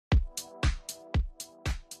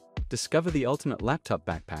Discover the ultimate laptop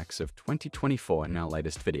backpacks of 2024 in our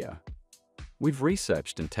latest video. We've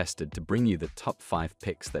researched and tested to bring you the top 5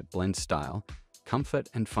 picks that blend style, comfort,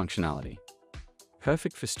 and functionality.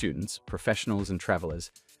 Perfect for students, professionals, and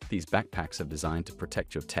travelers, these backpacks are designed to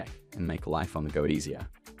protect your tech and make life on the go easier.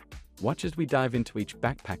 Watch as we dive into each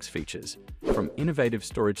backpack's features, from innovative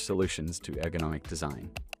storage solutions to ergonomic design.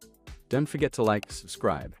 Don't forget to like,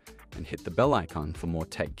 subscribe, and hit the bell icon for more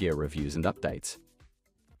tech gear reviews and updates.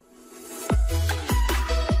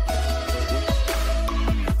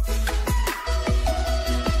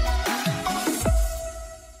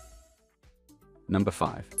 Number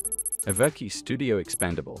 5. Everki Studio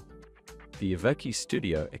Expandable. The Everki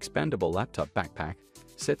Studio Expandable laptop backpack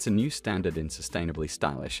sets a new standard in sustainably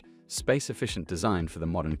stylish, space-efficient design for the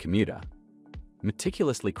modern commuter.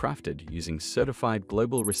 Meticulously crafted using certified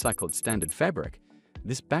global recycled standard fabric,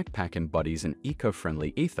 this backpack embodies an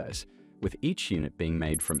eco-friendly ethos, with each unit being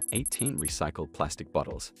made from 18 recycled plastic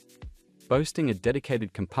bottles. Boasting a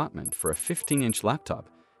dedicated compartment for a 15-inch laptop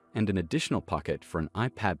and an additional pocket for an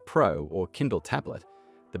iPad Pro or Kindle tablet,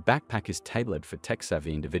 the backpack is tailored for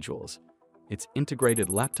tech-savvy individuals. Its integrated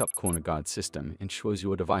laptop corner guard system ensures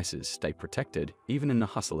your devices stay protected even in the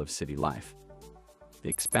hustle of city life.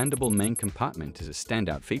 The expandable main compartment is a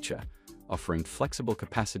standout feature, offering flexible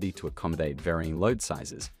capacity to accommodate varying load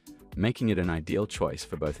sizes, making it an ideal choice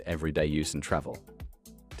for both everyday use and travel.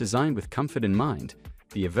 Designed with comfort in mind,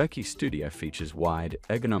 the Everki Studio features wide,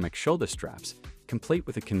 ergonomic shoulder straps, complete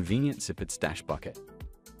with a convenient zippered stash pocket.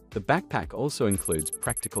 The backpack also includes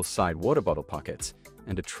practical side water bottle pockets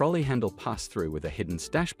and a trolley handle pass-through with a hidden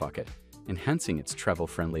stash pocket, enhancing its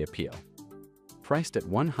travel-friendly appeal. Priced at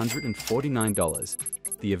 $149,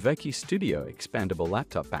 the Everki Studio Expandable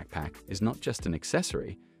Laptop Backpack is not just an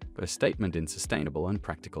accessory, but a statement in sustainable and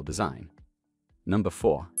practical design. Number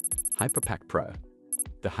 4. HyperPack Pro.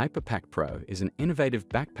 The HyperPack Pro is an innovative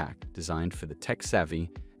backpack designed for the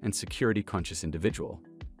tech-savvy and security-conscious individual.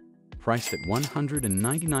 Priced at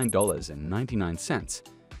 $199.99,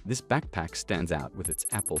 this backpack stands out with its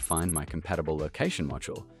Apple Find My Compatible location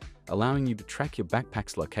module, allowing you to track your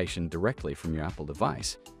backpack's location directly from your Apple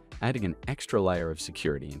device, adding an extra layer of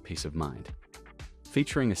security and peace of mind.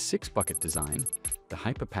 Featuring a 6-bucket design, the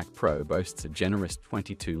HyperPack Pro boasts a generous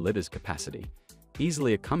 22 liters capacity,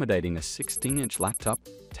 easily accommodating a 16-inch laptop,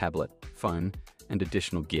 tablet, phone, and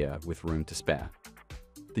additional gear with room to spare.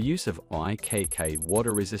 The use of IKK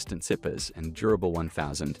water-resistant zippers and durable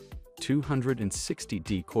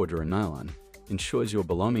 1260D corduroy nylon ensures your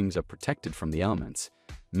belongings are protected from the elements,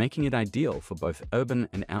 making it ideal for both urban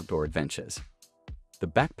and outdoor adventures. The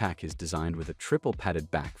backpack is designed with a triple padded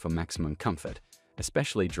back for maximum comfort,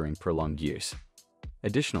 especially during prolonged use.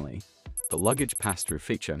 Additionally, the luggage pass-through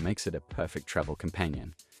feature makes it a perfect travel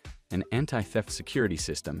companion. An anti-theft security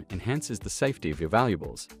system enhances the safety of your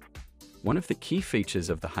valuables. One of the key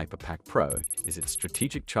features of the HyperPack Pro is its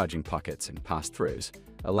strategic charging pockets and pass-throughs,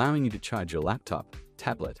 allowing you to charge your laptop,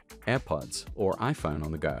 tablet, AirPods, or iPhone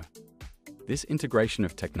on the go. This integration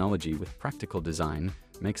of technology with practical design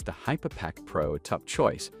makes the HyperPack Pro a top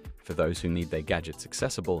choice for those who need their gadgets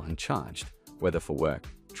accessible and charged, whether for work,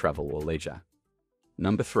 travel, or leisure.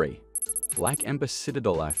 Number 3. Black Ember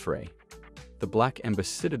Citadel i3. The Black Ember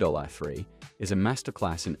Citadel i3 is a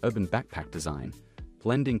masterclass in urban backpack design,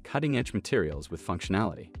 blending cutting-edge materials with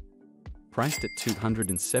functionality. Priced at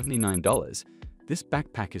 $279, this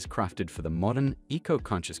backpack is crafted for the modern,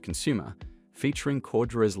 eco-conscious consumer, featuring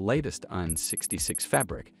Corduroy's latest Iron 66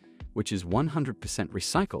 fabric, which is 100%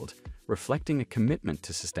 recycled, reflecting a commitment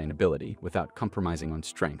to sustainability without compromising on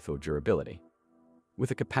strength or durability.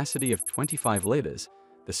 With a capacity of 25 liters,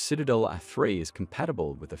 the Citadel i3 is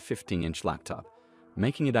compatible with a 15-inch laptop,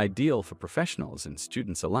 making it ideal for professionals and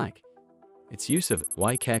students alike. Its use of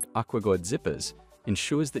YCAC AquaGuard zippers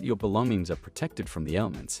ensures that your belongings are protected from the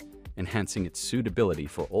elements, enhancing its suitability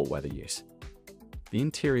for all-weather use. The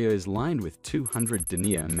interior is lined with 200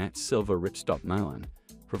 denier matte silver ripstop nylon,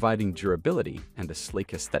 providing durability and a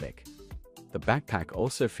sleek aesthetic. The backpack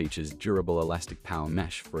also features durable elastic power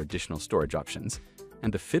mesh for additional storage options,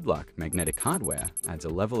 and the Fidlock magnetic hardware adds a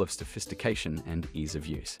level of sophistication and ease of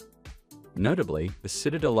use. Notably, the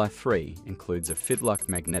Citadel i3 includes a Fidlock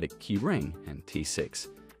magnetic key ring and T6,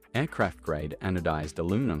 aircraft-grade anodized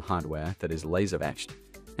aluminum hardware that is laser-etched,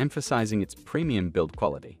 emphasizing its premium build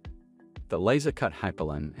quality. The laser-cut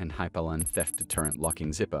Hyperlin and Hyperlin theft deterrent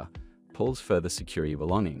locking zipper pulls further secure your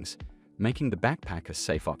belongings, making the backpack a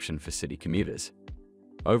safe option for city commuters.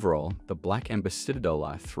 Overall, the Black Ember Citadel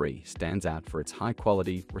i3 stands out for its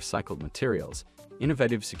high-quality, recycled materials,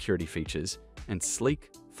 innovative security features, and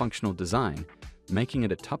sleek, functional design, making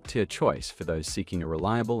it a top-tier choice for those seeking a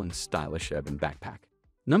reliable and stylish urban backpack.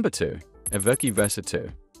 Number 2. Everki Versa 2.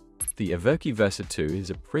 The Everki Versa 2 is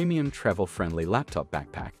a premium travel-friendly laptop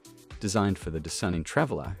backpack designed for the discerning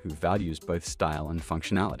traveler who values both style and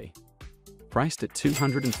functionality. Priced at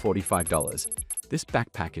 $245, this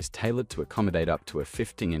backpack is tailored to accommodate up to a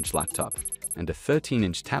 15-inch laptop and a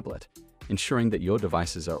 13-inch tablet, ensuring that your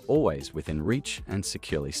devices are always within reach and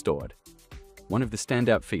securely stored. One of the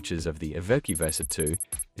standout features of the Everki Versa 2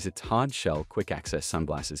 is its hard-shell quick-access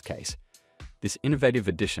sunglasses case. This innovative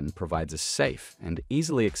addition provides a safe and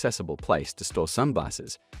easily accessible place to store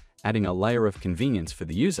sunglasses, adding a layer of convenience for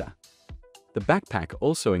the user. The backpack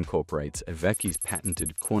also incorporates Everki's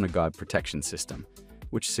patented corner guard protection system,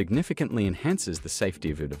 which significantly enhances the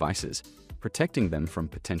safety of your devices, protecting them from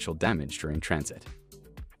potential damage during transit.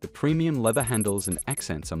 The premium leather handles and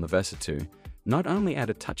accents on the Versa 2 not only add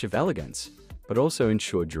a touch of elegance, but also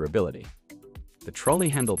ensure durability. The trolley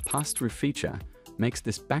handle pass-through feature makes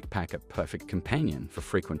this backpack a perfect companion for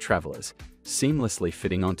frequent travelers, seamlessly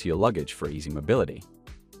fitting onto your luggage for easy mobility.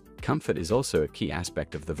 Comfort is also a key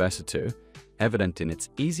aspect of the Versa 2, evident in its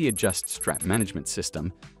easy-adjust strap management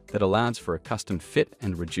system that allows for a custom fit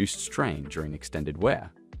and reduced strain during extended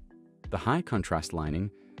wear. The high-contrast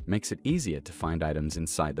lining makes it easier to find items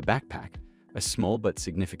inside the backpack, a small but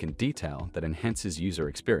significant detail that enhances user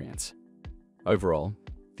experience. Overall,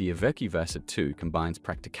 the Everki Versa 2 combines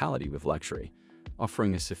practicality with luxury,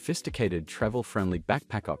 offering a sophisticated travel-friendly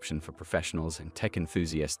backpack option for professionals and tech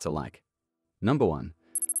enthusiasts alike. Number 1.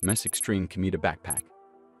 Mous Extreme Commuter Backpack.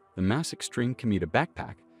 The Mous Extreme Commuter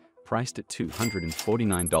Backpack, priced at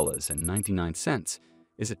 $249.99,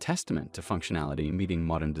 is a testament to functionality meeting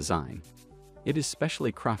modern design. It is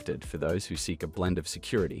specially crafted for those who seek a blend of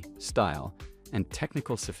security, style, and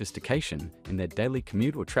technical sophistication in their daily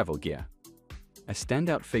commute or travel gear. A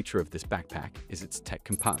standout feature of this backpack is its tech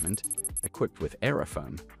compartment, equipped with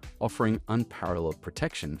aerofoam, offering unparalleled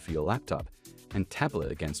protection for your laptop and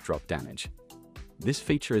tablet against drop damage. This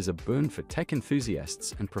feature is a boon for tech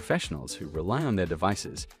enthusiasts and professionals who rely on their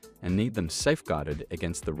devices and need them safeguarded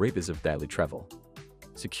against the reapers of daily travel.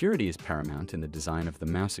 Security is paramount in the design of the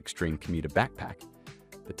Mous Extreme Commuter Backpack.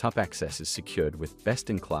 The top access is secured with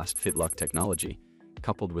best-in-class FitLock technology,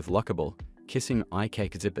 coupled with lockable, kissing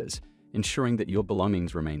eye-cake zippers, ensuring that your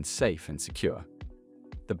belongings remain safe and secure.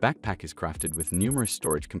 The backpack is crafted with numerous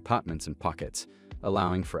storage compartments and pockets,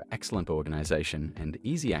 allowing for excellent organization and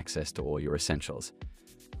easy access to all your essentials.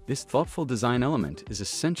 This thoughtful design element is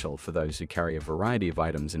essential for those who carry a variety of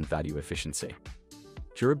items and value efficiency.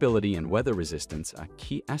 Durability and weather resistance are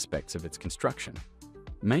key aspects of its construction.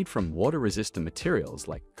 Made from water-resistant materials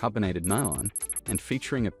like carbonated nylon and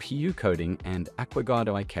featuring a PU coating and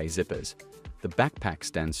AquaGuard IK zippers, the backpack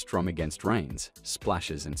stands strong against rains,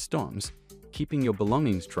 splashes, and storms, keeping your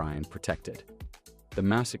belongings dry and protected. The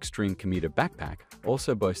Mous Extreme Commuter Backpack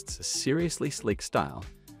also boasts a seriously sleek style,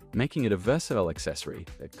 making it a versatile accessory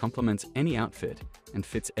that complements any outfit and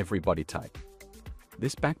fits every body type.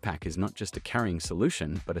 This backpack is not just a carrying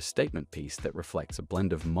solution, but a statement piece that reflects a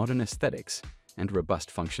blend of modern aesthetics and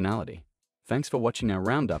robust functionality. Thanks for watching our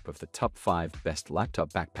roundup of the top 5 best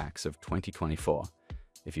laptop backpacks of 2024.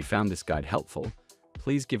 If you found this guide helpful,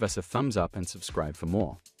 please give us a thumbs up and subscribe for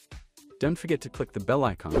more. Don't forget to click the bell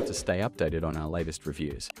icon to stay updated on our latest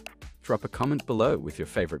reviews. Drop a comment below with your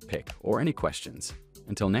favorite pick or any questions.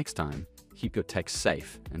 Until next time, keep your tech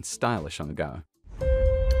safe and stylish on the go.